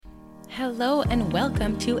Hello and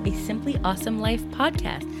welcome to a Simply Awesome Life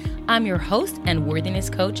podcast. I'm your host and worthiness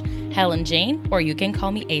coach, Helen Jane, or you can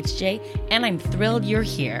call me HJ, and I'm thrilled you're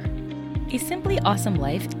here. A Simply Awesome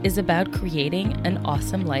Life is about creating an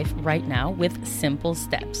awesome life right now with simple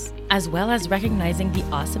steps, as well as recognizing the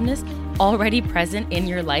awesomeness already present in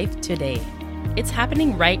your life today. It's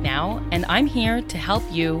happening right now, and I'm here to help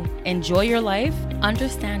you enjoy your life,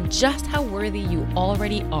 understand just how worthy you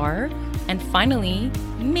already are, and finally,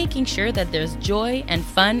 making sure that there's joy and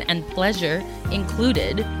fun and pleasure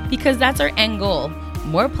included, because that's our end goal.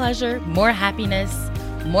 More pleasure, more happiness,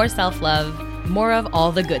 more self-love, more of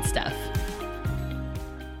all the good stuff.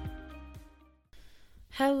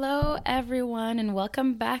 Hello, everyone, and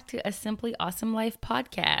welcome back to a Simply Awesome Life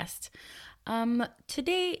podcast.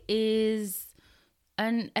 Today is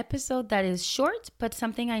an episode that is short, but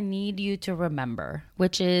something I need you to remember,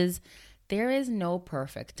 which is there is no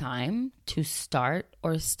perfect time to start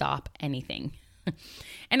or stop anything.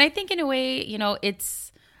 And I think in a way,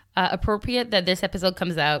 it's appropriate that this episode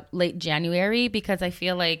comes out late January, because I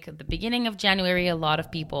feel like at the beginning of January, a lot of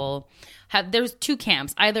people there's two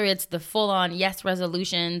camps. Either it's the full on yes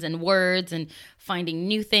resolutions and words and finding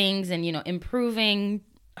new things and, improving,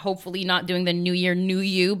 hopefully not doing the new year, new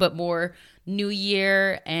you, but more new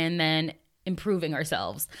year and then improving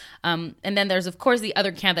ourselves. And then there's, of course, the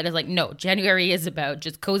other camp that is like, no, January is about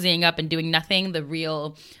just cozying up and doing nothing. The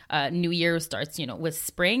real new year starts, with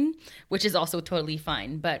spring, which is also totally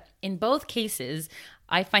fine. But in both cases,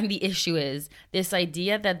 I find the issue is this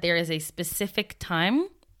idea that there is a specific time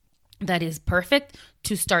that is perfect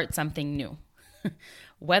to start something new.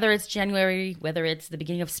 Whether it's January, whether it's the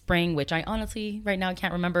beginning of spring, which I honestly right now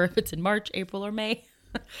can't remember if it's in March, April, or May.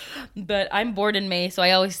 But I'm born in May, so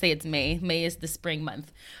I always say it's May. May is the spring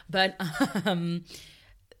month. But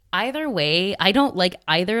either way, I don't like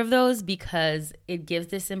either of those, because it gives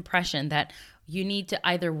this impression that you need to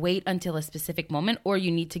either wait until a specific moment or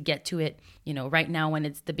you need to get to it, right now when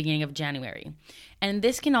it's the beginning of January. And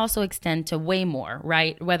this can also extend to way more,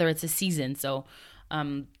 right? Whether it's a season. So,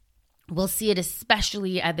 we'll see it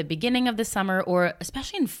especially at the beginning of the summer, or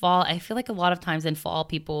especially in fall. I feel like a lot of times in fall,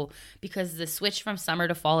 people, because the switch from summer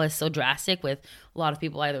to fall is so drastic, with a lot of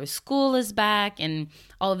people either school is back and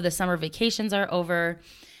all of the summer vacations are over,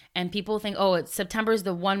 and people think, oh, September is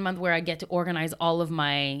the 1 month where I get to organize all of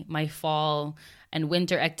my fall and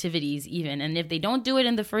winter activities even. And if they don't do it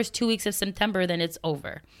in the first 2 weeks of September, then it's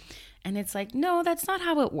over. And it's like, no, that's not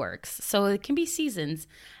how it works. So it can be seasons.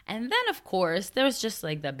 And then, of course, there's just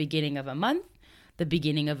like the beginning of a month, the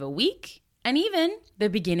beginning of a week, and even the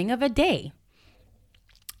beginning of a day.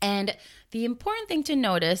 And the important thing to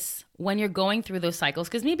notice when you're going through those cycles,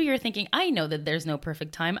 because maybe you're thinking, I know that there's no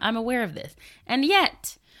perfect time. I'm aware of this. And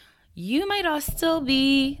yet, you might also still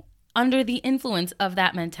be under the influence of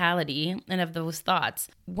that mentality and of those thoughts.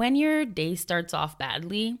 When your day starts off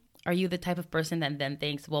badly, are you the type of person that then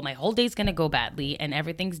thinks, well, my whole day's going to go badly and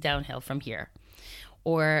everything's downhill from here?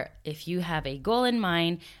 Or if you have a goal in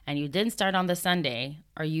mind and you didn't start on the Sunday,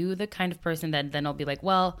 are you the kind of person that then will be like,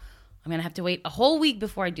 well, I'm going to have to wait a whole week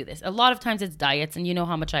before I do this? A lot of times it's diets, and you know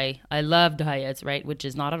how much I love diets, right? Which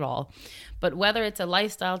is not at all. But whether it's a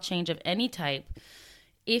lifestyle change of any type,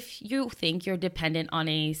 if you think you're dependent on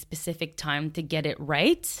a specific time to get it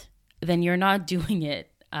right, then you're not doing it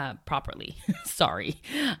properly. Sorry.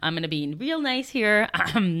 I'm going to be real nice here.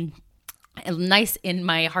 Nice in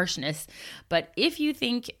my harshness. But if you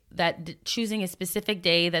think that choosing a specific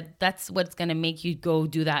day, that's what's going to make you go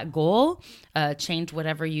do that goal, change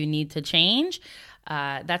whatever you need to change,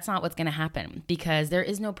 that's not what's going to happen, because there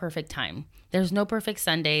is no perfect time. There's no perfect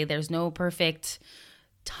Sunday. There's no perfect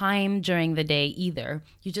time during the day either.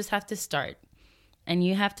 You just have to start. And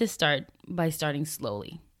you have to start by starting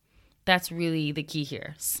slowly. That's really the key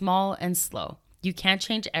here. Small and slow. You can't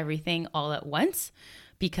change everything all at once,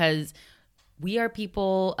 because we are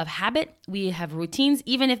people of habit. We have routines,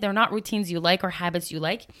 even if they're not routines you like or habits you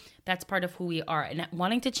like. That's part of who we are. And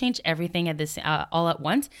wanting to change everything at this all at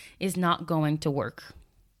once is not going to work.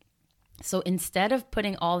 So instead of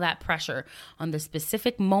putting all that pressure on the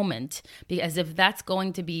specific moment, because if that's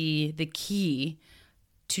going to be the key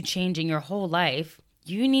to changing your whole life,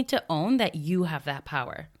 you need to own that you have that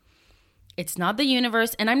power. It's not the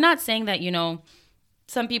universe. And I'm not saying that,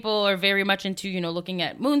 some people are very much into, looking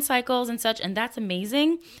at moon cycles and such, and that's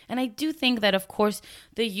amazing. And I do think that, of course,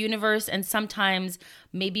 the universe and sometimes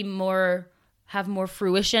maybe have more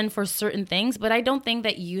fruition for certain things, but I don't think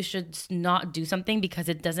that you should not do something because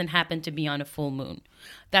it doesn't happen to be on a full moon.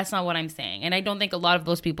 That's not what I'm saying. And I don't think a lot of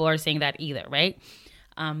those people are saying that either, right?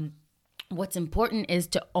 What's important is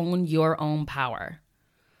to own your own power.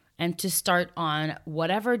 and to start on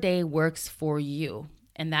whatever day works for you.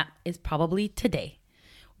 And that is probably today.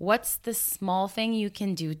 What's the small thing you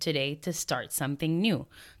can do today to start something new,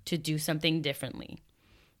 to do something differently?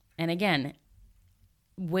 And again,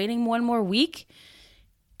 waiting one more week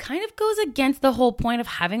kind of goes against the whole point of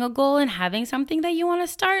having a goal and having something that you want to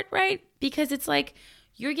start, right? Because it's like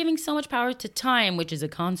you're giving so much power to time, which is a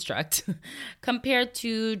construct, compared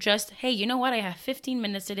to just, hey, you know what? I have 15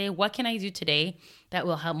 minutes today. What can I do today that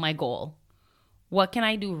will help my goal? What can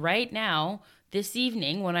I do right now, this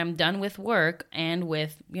evening, when I'm done with work and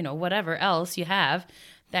with, whatever else you have,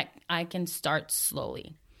 that I can start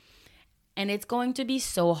slowly? And it's going to be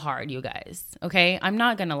so hard, you guys, okay? I'm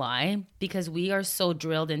not going to lie, because we are so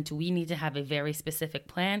drilled into we need to have a very specific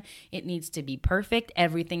plan. It needs to be perfect.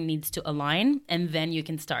 Everything needs to align, and then you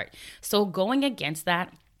can start. So going against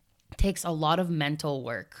that takes a lot of mental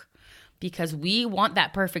work, because we want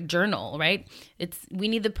that perfect journal, right? We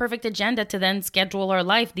need the perfect agenda to then schedule our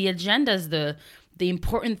life. The agenda is the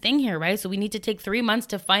important thing here, right? So we need to take 3 months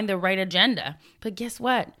to find the right agenda. But guess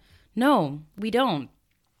what? No, we don't.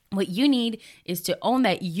 What you need is to own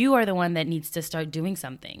that you are the one that needs to start doing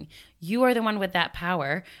something. You are the one with that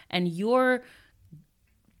power, and you're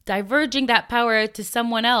diverging that power to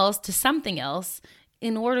someone else, to something else,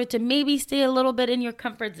 in order to maybe stay a little bit in your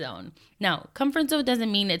comfort zone. Now, comfort zone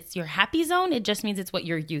doesn't mean it's your happy zone. It just means it's what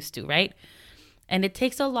you're used to, right? And it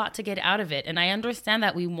takes a lot to get out of it. And I understand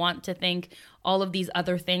that we want to think all of these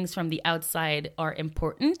other things from the outside are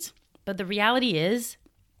important, but the reality is,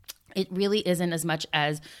 it really isn't as much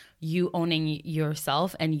as you owning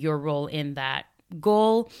yourself and your role in that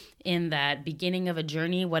goal, in that beginning of a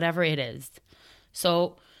journey, whatever it is.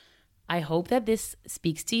 So I hope that this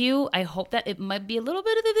speaks to you. I hope that it might be a little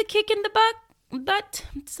bit of the kick in the butt,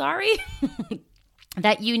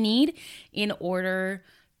 that you need in order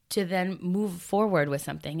to then move forward with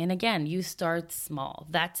something. And again, you start small.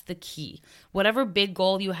 That's the key. Whatever big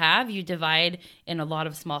goal you have, you divide in a lot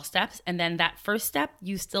of small steps. And then that first step,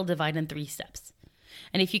 you still divide in 3 steps.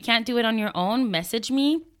 And if you can't do it on your own, message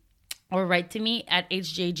me or write to me at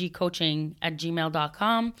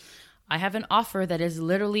hjgcoaching@gmail.com. I have an offer that is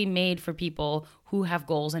literally made for people who have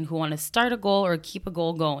goals and who want to start a goal or keep a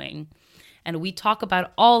goal going. And we talk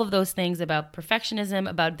about all of those things, about perfectionism,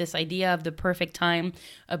 about this idea of the perfect time,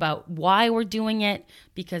 about why we're doing it,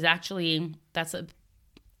 because actually that's a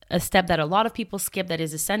step that a lot of people skip that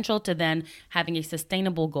is essential to then having a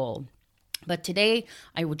sustainable goal. But today,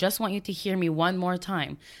 I would just want you to hear me one more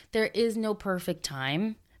time. There is no perfect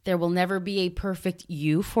time. There will never be a perfect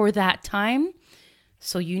you for that time.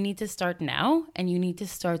 So you need to start now, and you need to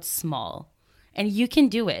start small. And you can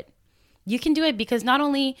do it. You can do it, because not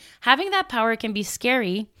only having that power can be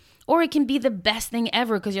scary, or it can be the best thing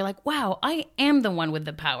ever, because you're like, wow, I am the one with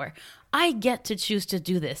the power. I get to choose to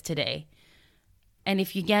do this today. And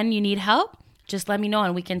if, again, you need help, just let me know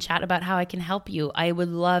and we can chat about how I can help you. I would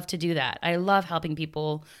love to do that. I love helping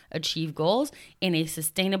people achieve goals in a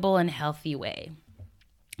sustainable and healthy way.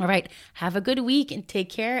 All right, have a good week and take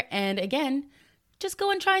care. And again, just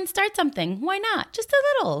go and try and start something. Why not? Just a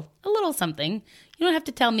little something. You don't have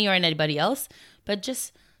to tell me or anybody else, but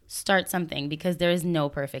just start something, because there is no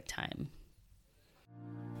perfect time.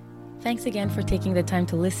 Thanks again for taking the time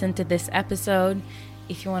to listen to this episode.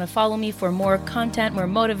 If you want to follow me for more content, more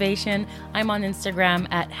motivation, I'm on Instagram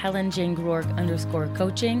at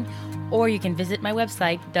HelenJaneGroark_coaching, or you can visit my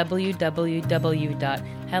website,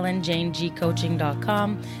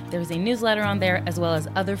 www.helenjanegcoaching.com. There's a newsletter on there, as well as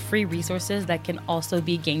other free resources that can also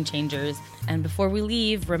be game changers. And before we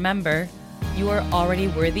leave, remember, you are already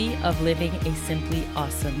worthy of living a simply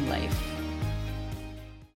awesome life.